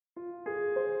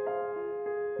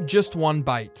Just one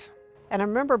bite. And I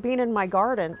remember being in my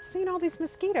garden, seeing all these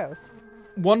mosquitoes.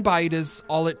 One bite is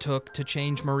all it took to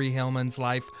change Marie Hillman's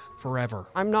life forever.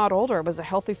 I'm not older. I was a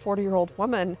healthy 40-year-old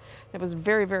woman that was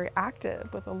very, very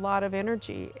active with a lot of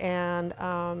energy, and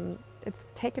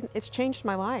it's changed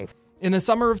my life. In the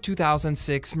summer of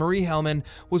 2006, Marie Hillman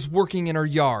was working in her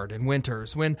yard in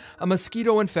Winters when a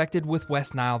mosquito infected with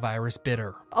West Nile virus bit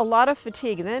her. A lot of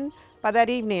fatigue. And then by that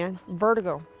evening,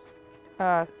 vertigo,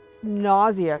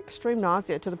 nausea, extreme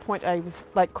nausea, to the point I was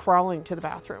like crawling to the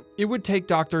bathroom. It would take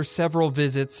doctors several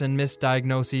visits and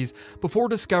misdiagnoses before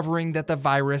discovering that the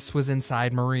virus was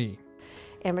inside Marie.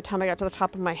 And by the time I got to the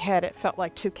top of my head, it felt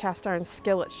like two cast iron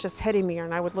skillets just hitting me,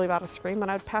 and I would leave out a scream and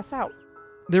I'd pass out.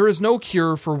 There is no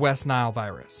cure for West Nile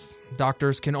virus.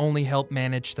 Doctors can only help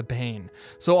manage the pain.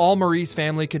 So all Marie's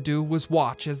family could do was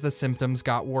watch as the symptoms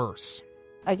got worse.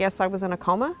 I guess I was in a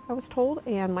coma, I was told,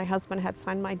 and my husband had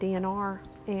signed my DNR,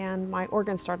 and my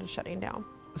organs started shutting down.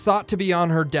 Thought to be on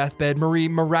her deathbed, Marie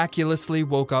miraculously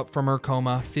woke up from her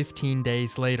coma 15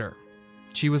 days later.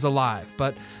 She was alive,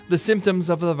 but the symptoms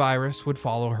of the virus would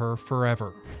follow her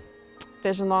forever.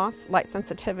 Vision loss, light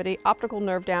sensitivity, optical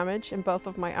nerve damage in both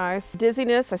of my eyes,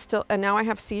 dizziness, and now I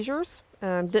have seizures.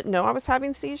 Didn't know I was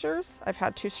having seizures. I've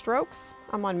had 2 strokes.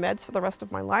 I'm on meds for the rest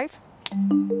of my life.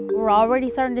 We're already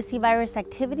starting to see virus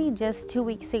activity. Just 2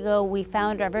 weeks ago, we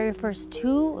found our very first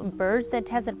 2 birds that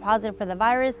tested positive for the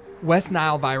virus. West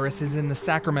Nile virus is in the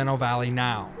Sacramento Valley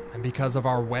now, and because of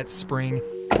our wet spring,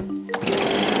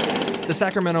 the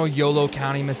Sacramento-Yolo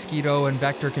County Mosquito and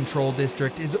Vector Control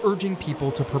District is urging people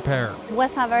to prepare.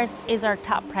 West Nile virus is our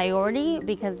top priority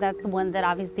because that's the one that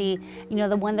obviously,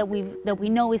 the one that we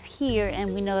know is here,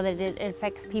 and we know that it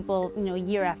affects people,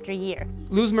 year after year.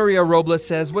 Luz Maria Robles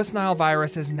says West Nile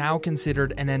virus is now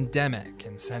considered an endemic,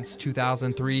 and since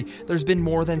 2003, there's been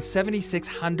more than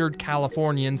 7,600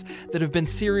 Californians that have been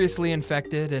seriously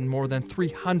infected, and more than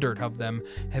 300 of them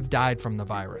have died from the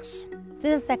virus.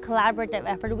 This is a collaborative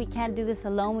effort. We can't do this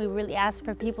alone. We really ask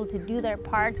for people to do their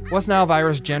part. West Nile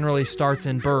virus generally starts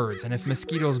in birds, and if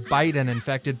mosquitoes bite an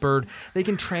infected bird, they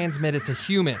can transmit it to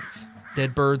humans.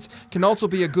 Dead birds can also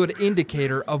be a good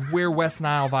indicator of where West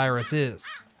Nile virus is.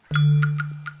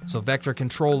 So vector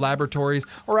control laboratories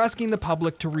are asking the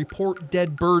public to report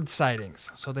dead bird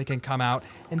sightings so they can come out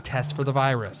and test for the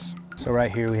virus. So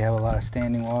right here we have a lot of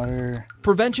standing water.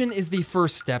 Prevention is the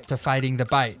first step to fighting the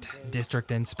bite.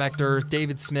 District Inspector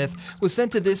David Smith was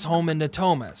sent to this home in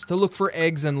Natomas to look for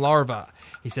eggs and larvae.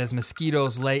 He says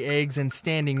mosquitoes lay eggs in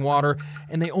standing water,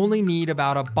 and they only need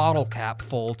about a bottle cap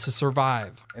full to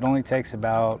survive. It only takes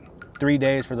about 3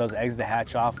 days for those eggs to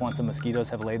hatch off once the mosquitoes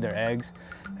have laid their eggs,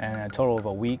 and a total of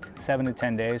a week, 7 to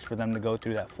 10 days for them to go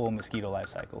through that full mosquito life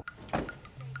cycle.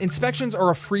 Inspections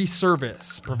are a free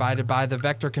service provided by the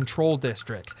Vector Control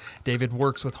District. David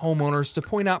works with homeowners to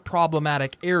point out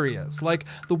problematic areas, like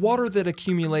the water that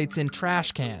accumulates in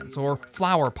trash cans or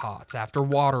flower pots after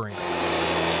watering.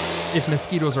 If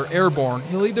mosquitoes are airborne,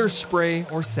 he'll either spray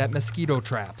or set mosquito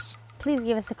traps. Please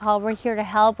give us a call. We're here to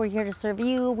help. We're here to serve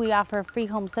you. We offer free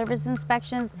home service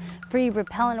inspections, free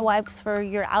repellent wipes for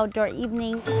your outdoor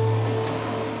evening.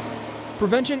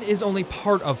 Prevention is only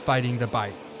part of fighting the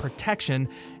bite. Protection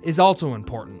is also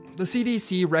important. The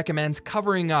CDC recommends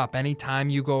covering up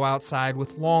anytime you go outside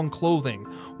with long clothing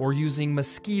or using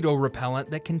mosquito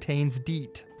repellent that contains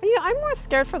DEET. I'm more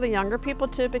scared for the younger people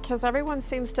too, because everyone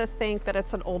seems to think that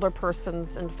it's an older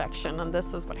person's infection and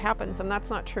this is what happens, and that's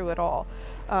not true at all.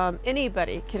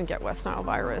 Anybody can get West Nile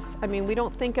virus. We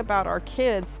don't think about our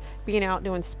kids being out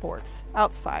doing sports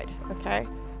outside, okay?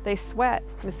 They sweat.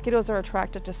 Mosquitoes are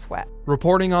attracted to sweat.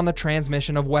 Reporting on the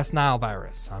transmission of West Nile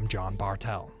virus, I'm John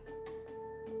Bartel.